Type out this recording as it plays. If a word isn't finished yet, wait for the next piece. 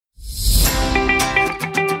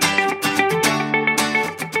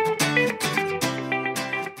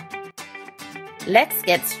Let's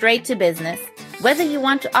get straight to business. Whether you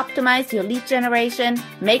want to optimize your lead generation,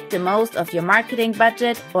 make the most of your marketing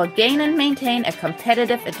budget, or gain and maintain a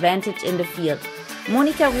competitive advantage in the field,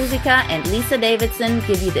 Monika Rusika and Lisa Davidson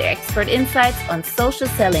give you the expert insights on social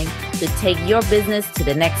selling to take your business to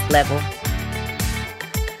the next level.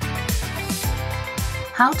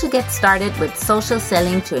 How to get started with social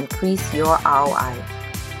selling to increase your ROI.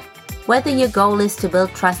 Whether your goal is to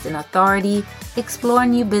build trust and authority, explore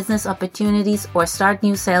new business opportunities, or start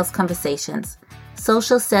new sales conversations,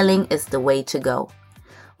 social selling is the way to go.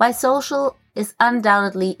 While social is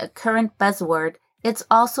undoubtedly a current buzzword, it's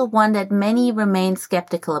also one that many remain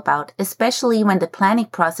skeptical about, especially when the planning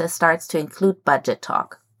process starts to include budget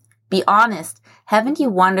talk. Be honest, haven't you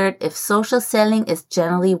wondered if social selling is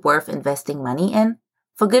generally worth investing money in?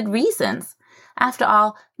 For good reasons. After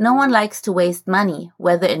all, no one likes to waste money,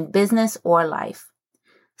 whether in business or life.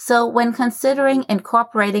 So when considering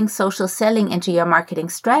incorporating social selling into your marketing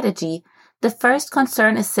strategy, the first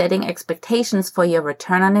concern is setting expectations for your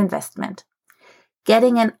return on investment.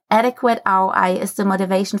 Getting an adequate ROI is the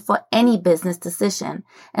motivation for any business decision,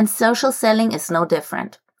 and social selling is no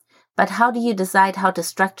different. But how do you decide how to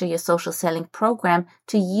structure your social selling program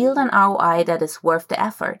to yield an ROI that is worth the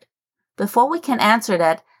effort? Before we can answer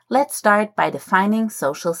that, let's start by defining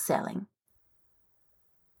social selling.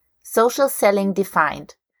 Social selling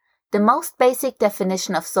defined. The most basic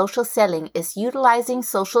definition of social selling is utilizing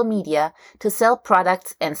social media to sell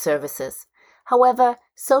products and services. However,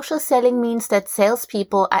 social selling means that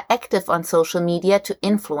salespeople are active on social media to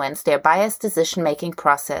influence their buyers' decision-making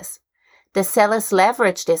process. The sellers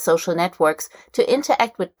leverage their social networks to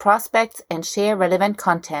interact with prospects and share relevant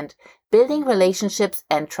content, building relationships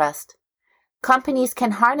and trust. Companies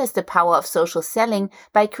can harness the power of social selling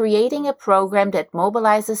by creating a program that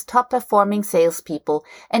mobilizes top-performing salespeople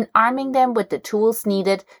and arming them with the tools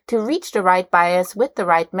needed to reach the right buyers with the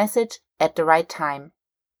right message at the right time.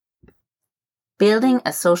 Building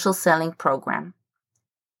a social selling program.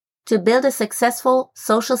 To build a successful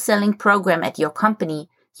social selling program at your company,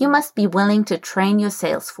 you must be willing to train your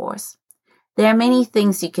sales force. There are many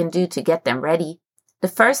things you can do to get them ready. The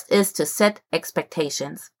first is to set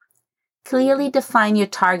expectations. Clearly define your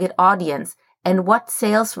target audience and what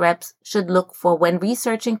sales reps should look for when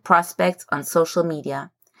researching prospects on social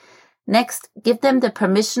media. Next, give them the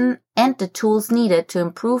permission and the tools needed to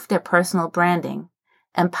improve their personal branding.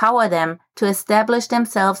 Empower them to establish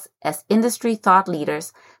themselves as industry thought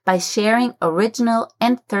leaders by sharing original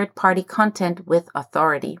and third-party content with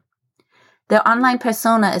authority. Their online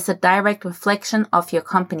persona is a direct reflection of your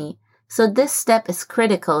company, so this step is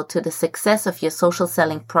critical to the success of your social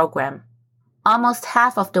selling program. Almost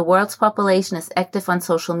half of the world's population is active on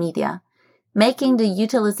social media, making the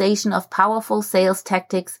utilization of powerful sales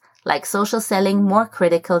tactics like social selling more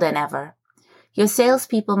critical than ever. Your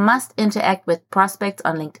salespeople must interact with prospects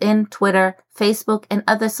on LinkedIn, Twitter, Facebook, and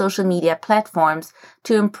other social media platforms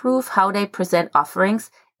to improve how they present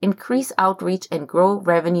offerings, increase outreach, and grow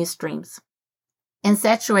revenue streams. In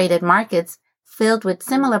saturated markets, filled with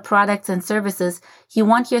similar products and services, you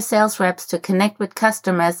want your sales reps to connect with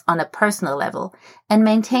customers on a personal level and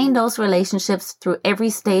maintain those relationships through every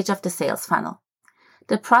stage of the sales funnel.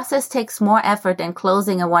 The process takes more effort than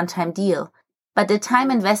closing a one-time deal, but the time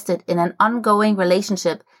invested in an ongoing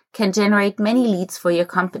relationship can generate many leads for your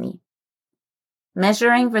company.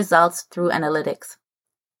 Measuring results through analytics.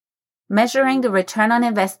 Measuring the return on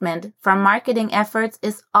investment from marketing efforts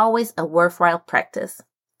is always a worthwhile practice.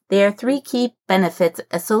 There are 3 key benefits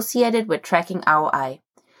associated with tracking ROI.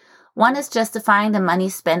 One is justifying the money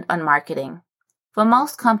spent on marketing. For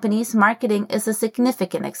most companies, marketing is a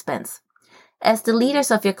significant expense. As the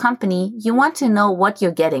leaders of your company, you want to know what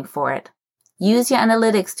you're getting for it. Use your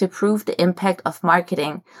analytics to prove the impact of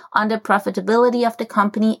marketing on the profitability of the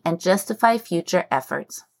company and justify future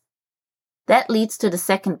efforts. That leads to the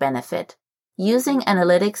second benefit, using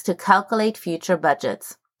analytics to calculate future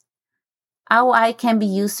budgets. ROI can be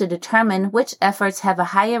used to determine which efforts have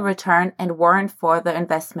a higher return and warrant further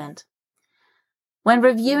investment. When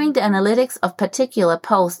reviewing the analytics of particular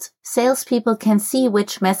posts, salespeople can see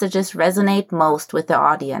which messages resonate most with their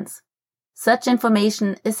audience. Such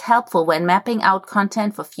information is helpful when mapping out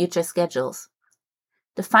content for future schedules.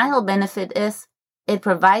 The final benefit is it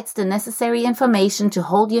provides the necessary information to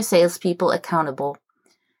hold your salespeople accountable.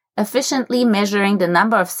 Efficiently measuring the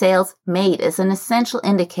number of sales made is an essential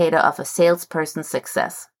indicator of a salesperson's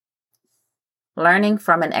success. Learning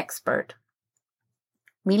from an expert.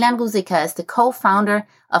 Milan Rusika is the co-founder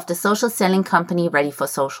of the social selling company Ready for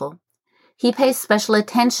Social. He pays special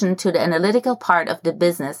attention to the analytical part of the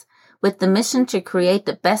business with the mission to create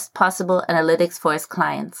the best possible analytics for his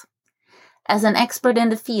clients. As an expert in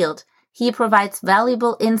the field, he provides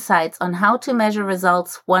valuable insights on how to measure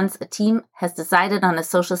results once a team has decided on a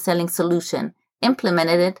social selling solution,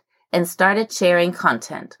 implemented it, and started sharing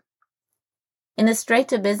content. In a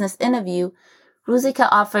straight-to-business interview, Ruzicka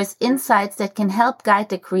offers insights that can help guide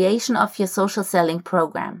the creation of your social selling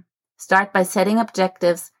program. Start by setting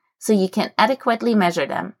objectives so you can adequately measure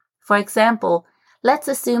them. For example, let's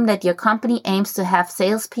assume that your company aims to have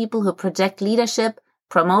salespeople who project leadership,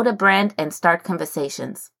 promote a brand, and start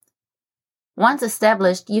conversations. Once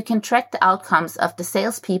established, you can track the outcomes of the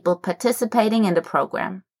salespeople participating in the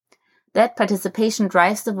program. That participation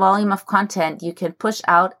drives the volume of content you can push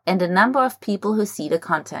out and the number of people who see the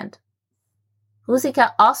content.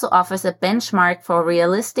 Ruzicka also offers a benchmark for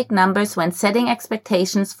realistic numbers when setting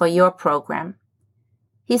expectations for your program.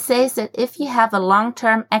 He says that if you have a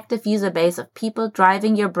long-term active user base of people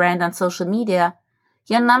driving your brand on social media,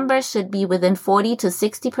 your numbers should be within 40 to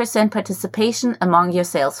 60% participation among your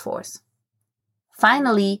sales force.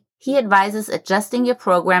 Finally, he advises adjusting your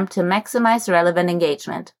program to maximize relevant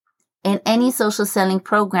engagement. In any social selling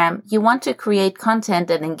program, you want to create content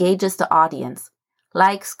that engages the audience.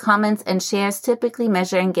 Likes, comments, and shares typically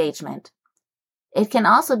measure engagement. It can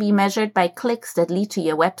also be measured by clicks that lead to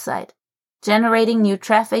your website, generating new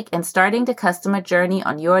traffic and starting the customer journey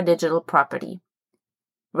on your digital property.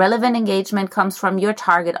 Relevant engagement comes from your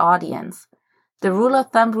target audience. The rule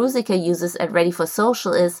of thumb Ruzicka uses at Ready for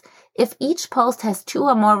Social is, if each post has 2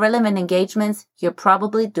 or more relevant engagements, you're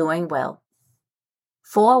probably doing well.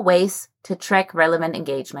 4 ways to track relevant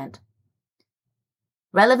engagement.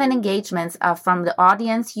 Relevant engagements are from the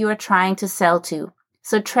audience you are trying to sell to,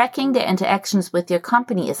 so tracking their interactions with your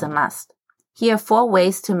company is a must. Here are 4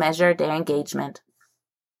 ways to measure their engagement.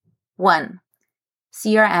 1.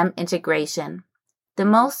 CRM integration. The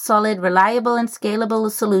most solid, reliable, and scalable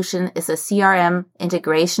solution is a CRM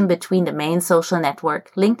integration between the main social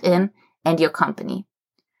network, LinkedIn, and your company.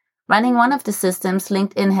 Running one of the systems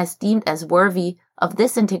LinkedIn has deemed as worthy of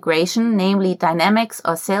this integration, namely Dynamics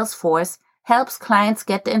or Salesforce, helps clients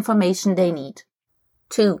get the information they need.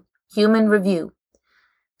 2. Human review.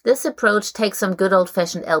 This approach takes some good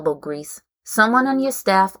old-fashioned elbow grease. Someone on your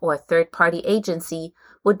staff or a third-party agency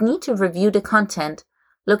would need to review the content,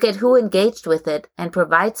 look at who engaged with it, and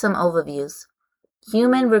provide some overviews.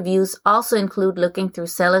 Human reviews also include looking through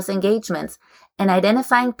sellers' engagements and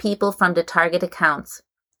identifying people from the target accounts.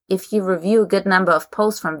 If you review a good number of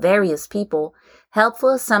posts from various people, helpful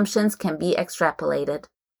assumptions can be extrapolated.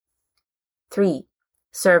 3.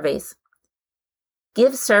 Surveys.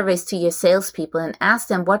 Give surveys to your salespeople and ask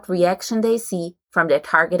them what reaction they see from their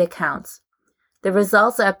target accounts. The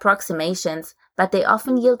results are approximations, but they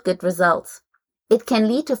often yield good results. It can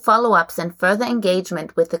lead to follow-ups and further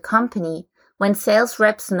engagement with the company when sales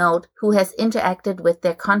reps note who has interacted with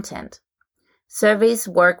their content. Surveys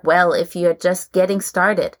work well if you're just getting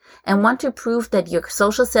started and want to prove that your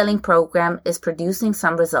social selling program is producing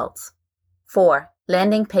some results. 4.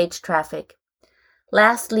 Landing page traffic.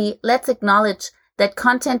 Lastly, let's acknowledge that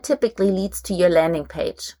content typically leads to your landing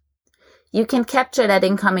page. You can capture that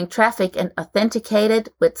incoming traffic and authenticate it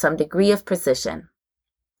with some degree of precision.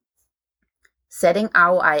 Setting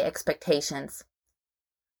ROI expectations.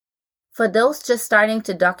 For those just starting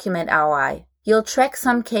to document ROI, you'll track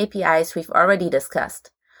some KPIs we've already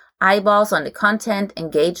discussed: eyeballs on the content,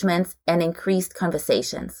 engagements, and increased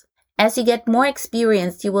conversations. As you get more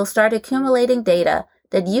experienced, you will start accumulating data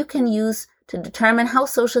that you can use to determine how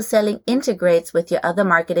social selling integrates with your other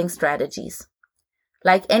marketing strategies.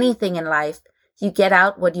 Like anything in life, you get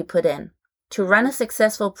out what you put in. To run a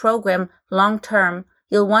successful program long-term,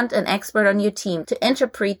 you'll want an expert on your team to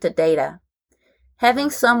interpret the data. Having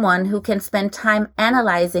someone who can spend time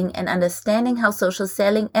analyzing and understanding how social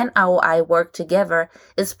selling and ROI work together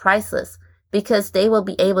is priceless, because they will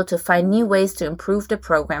be able to find new ways to improve the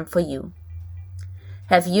program for you.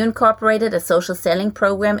 Have you incorporated a social selling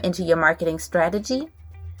program into your marketing strategy?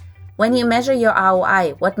 When you measure your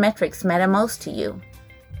ROI, what metrics matter most to you?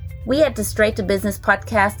 We at the Straight to Business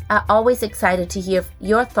podcast are always excited to hear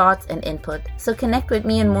your thoughts and input, so connect with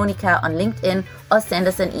me and Monica on LinkedIn or send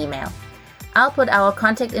us an email. I'll put our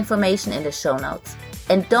contact information in the show notes.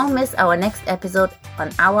 And don't miss our next episode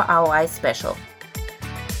on our ROI Special.